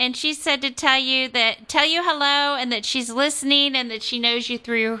in, and she said to tell you hello, and that she's listening, and that she knows you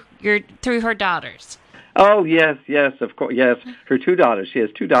through her daughters. Oh, yes, of course, yes. Her 2 daughters. She has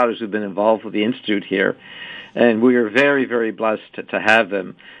 2 daughters who've been involved with the Institute here, and we are very, very blessed to have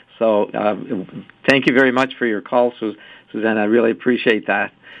them. So thank you very much for your call, Suzanne. I really appreciate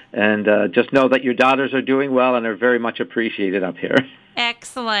that. And just know that your daughters are doing well and are very much appreciated up here.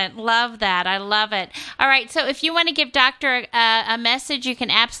 Excellent. Love that. I love it. All right. So if you want to give Doctor a message, you can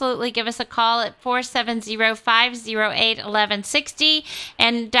absolutely give us a call at 470-508-1160.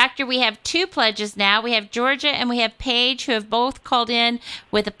 And Doctor, we have two pledges now. We have Georgia and we have Paige, who have both called in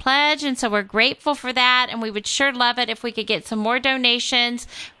with a pledge. And so we're grateful for that. And we would sure love it if we could get some more donations.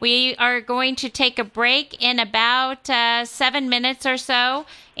 We are going to take a break in about 7 minutes or so.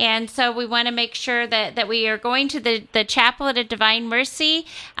 And so we want to make sure that we are going to the Chaplet of Divine Mercy.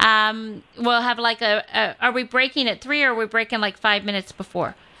 We'll have like are we breaking at 3 or are we breaking like 5 minutes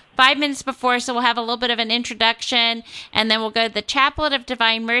before? 5 minutes before, so we'll have a little bit of an introduction, and then we'll go to the Chaplet of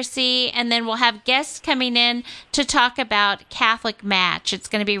Divine Mercy, and then we'll have guests coming in to talk about Catholic Match. It's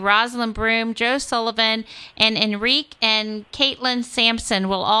going to be Rosalind Broom, Joe Sullivan, and Enrique and Caitlin Sampson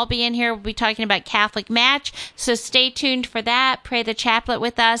will all be in here. We'll be talking about Catholic Match, so stay tuned for that. Pray the Chaplet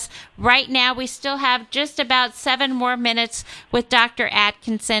with us. Right now, we still have just about 7 more minutes with Dr.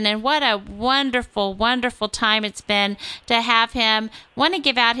 Atkinson, and what a wonderful, wonderful time it's been to have him. Want to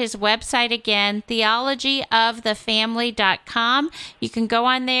give out his website again, theologyofthefamily.com. You can go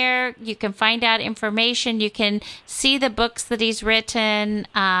on there. You can find out information. You can see the books that he's written.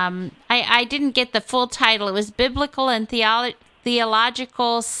 I didn't get the full title. It was Biblical and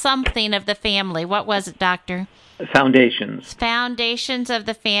Theological something of the Family. What was it, Doctor? Foundations of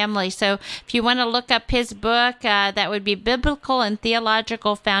the Family. So if you want to look up his book, that would be Biblical and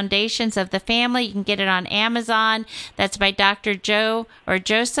Theological Foundations of the Family. You can get it on Amazon. That's by Dr. Joe or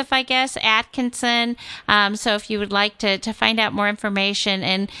Joseph, I guess, Atkinson. So if you would like to find out more information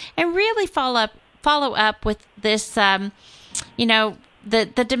and really follow up with this,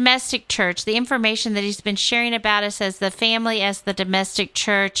 the domestic church, the information that he's been sharing about us as the family, as the domestic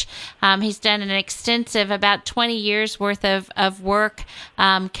church. He's done an extensive, about 20 years worth of work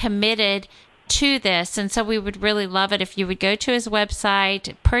committed to this. And so we would really love it if you would go to his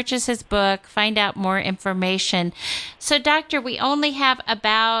website, purchase his book, find out more information. So, Doctor, we only have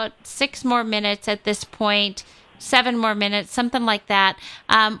about 6 more minutes at this point, 7 more minutes, something like that.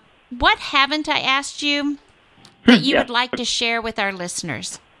 What haven't I asked you that you would like to share with our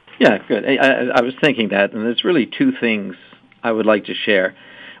listeners? Yeah, good. I was thinking that, and there's really 2 things I would like to share.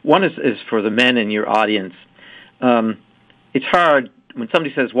 One is for the men in your audience. It's hard when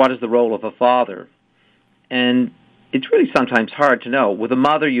somebody says, what is the role of a father? And it's really sometimes hard to know. With a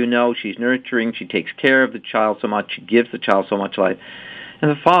mother, she's nurturing, she takes care of the child so much, she gives the child so much life.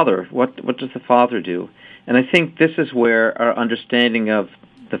 And the father, what does the father do? And I think this is where our understanding of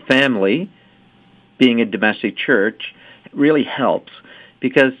the family being a domestic church really helps,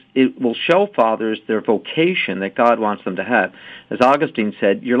 because it will show fathers their vocation that God wants them to have. As Augustine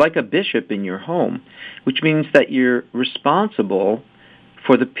said, you're like a bishop in your home, which means that you're responsible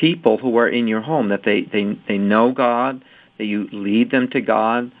for the people who are in your home, that they know God, that you lead them to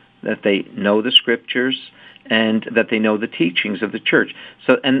God, that they know the Scriptures, and that they know the teachings of the church.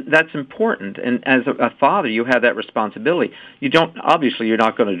 So, and that's important. And as a father, you have that responsibility. Obviously, you're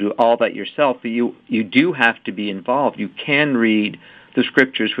not going to do all that yourself, but you do have to be involved. You can read the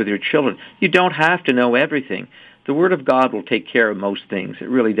Scriptures with your children. You don't have to know everything. The Word of God will take care of most things. It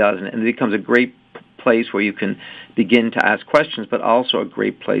really does. And it becomes a great place where you can begin to ask questions, but also a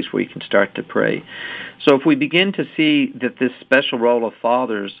great place where you can start to pray. So if we begin to see that this special role of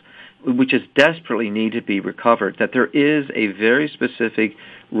fathers, which is desperately need to be recovered, that there is a very specific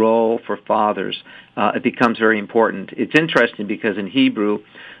role for fathers, it becomes very important. It's interesting because in Hebrew,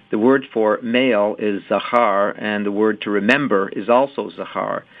 the word for male is zachar, and the word to remember is also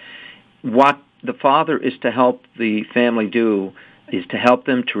zachar. What the father is to help the family do is to help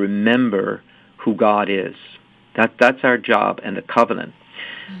them to remember who God is. That's our job and the covenant.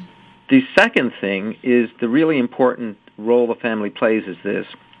 The second thing is the really important role the family plays is this.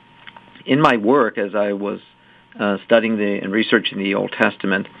 In my work, as I was studying and researching the Old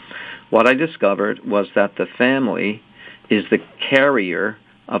Testament, what I discovered was that the family is the carrier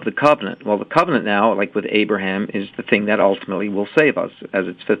of the covenant. Well, the covenant now, like with Abraham, is the thing that ultimately will save us, as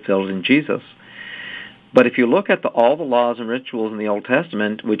it's fulfilled in Jesus. But if you look at all the laws and rituals in the Old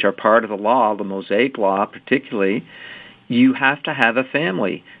Testament, which are part of the law, the Mosaic law particularly, you have to have a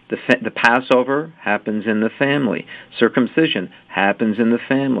family. The Passover happens in the family. Circumcision happens in the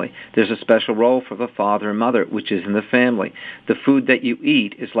family. There's a special role for the father and mother, which is in the family. The food that you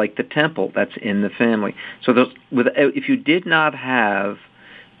eat is like the temple. That's in the family. So if you did not have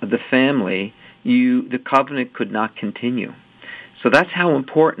the family, the covenant could not continue. So that's how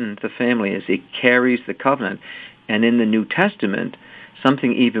important the family is. It carries the covenant. And in the New Testament,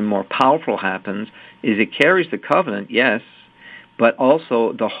 something even more powerful happens, is it carries the covenant, yes, but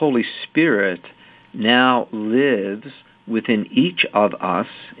also the Holy Spirit now lives within each of us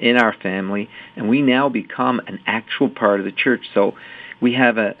in our family, and we now become an actual part of the church. So we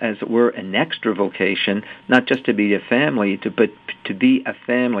have, as it were, an extra vocation, not just to be a family, but to be a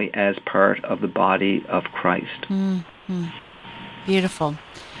family as part of the body of Christ. Mm-hmm. Beautiful.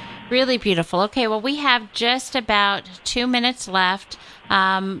 Really beautiful. Okay, well, we have just about 2 minutes left.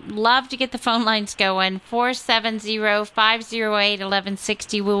 Love to get the phone lines going.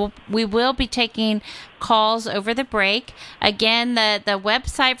 470-508-1160. We will be taking calls over the break. Again, the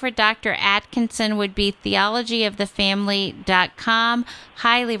website for Dr. Atkinson would be theologyofthefamily.com.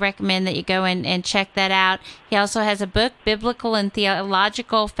 Highly recommend that you go and check that out. He also has a book, Biblical and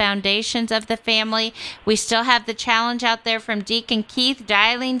Theological Foundations of the Family. We still have the challenge out there from Deacon Keith,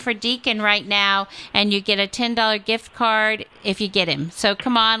 dialing for Deacon right now, and you get a $10 gift card if you get him. So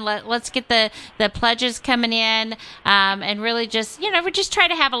come on, let's get the pledges coming in, and really just, we're just trying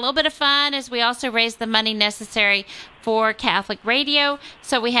to have a little bit of fun as we also raise the money necessary for Catholic Radio.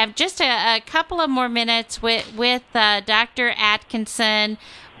 So we have just a couple of more minutes with Dr. Atkinson.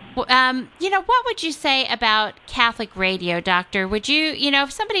 What would you say about Catholic Radio, Doctor? Would you,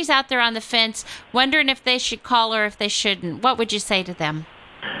 if somebody's out there on the fence wondering if they should call or if they shouldn't, what would you say to them?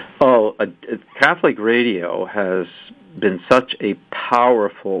 Oh, Catholic Radio has been such a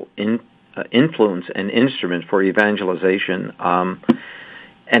powerful influence and instrument for evangelization,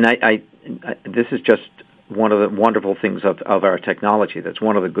 and I this is just one of the wonderful things of our technology. That's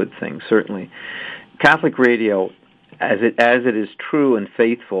one of the good things, certainly. Catholic Radio, as it is true and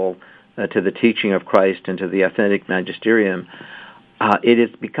faithful to the teaching of Christ and to the authentic magisterium,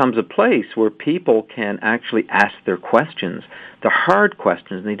 becomes a place where people can actually ask their questions, the hard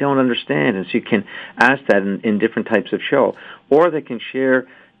questions they don't understand, and so you can ask that in different types of show. Or they can share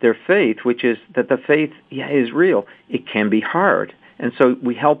their faith, which is that the faith is real. It can be hard. And so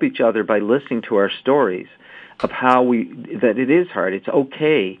we help each other by listening to our stories of that it is hard. It's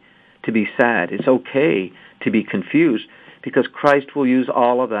okay to be sad. It's okay to be confused, because Christ will use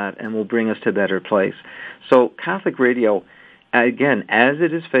all of that and will bring us to a better place. So Catholic Radio, again, as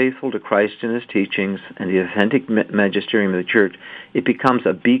it is faithful to Christ and his teachings and the authentic magisterium of the Church, it becomes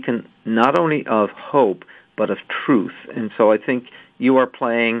a beacon not only of hope, but of truth. And so I think you are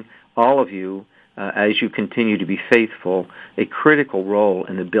playing, all of you, as you continue to be faithful, a critical role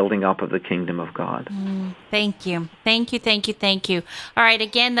in the building up of the kingdom of God. Thank you. Thank you, thank you, thank you. All right,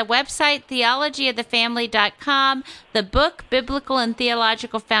 again, the website, theologyofthefamily.com, the book, Biblical and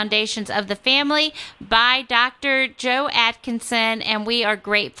Theological Foundations of the Family by Dr. Joe Atkinson, and we are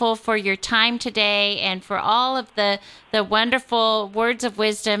grateful for your time today and for all of the wonderful words of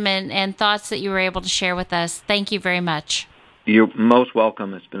wisdom and thoughts that you were able to share with us. Thank you very much. You're most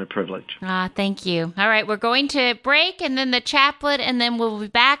welcome. It's been a privilege. Thank you. All right, we're going to break and then the chaplet, and then we'll be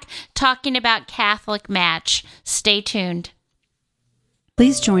back talking about Catholic Match. Stay tuned.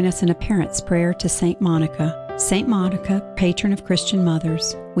 Please join us in a parent's prayer to St. Monica. St. Monica, patron of Christian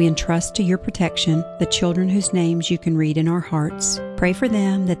mothers, we entrust to your protection the children whose names you can read in our hearts. Pray for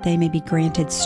them that they may be granted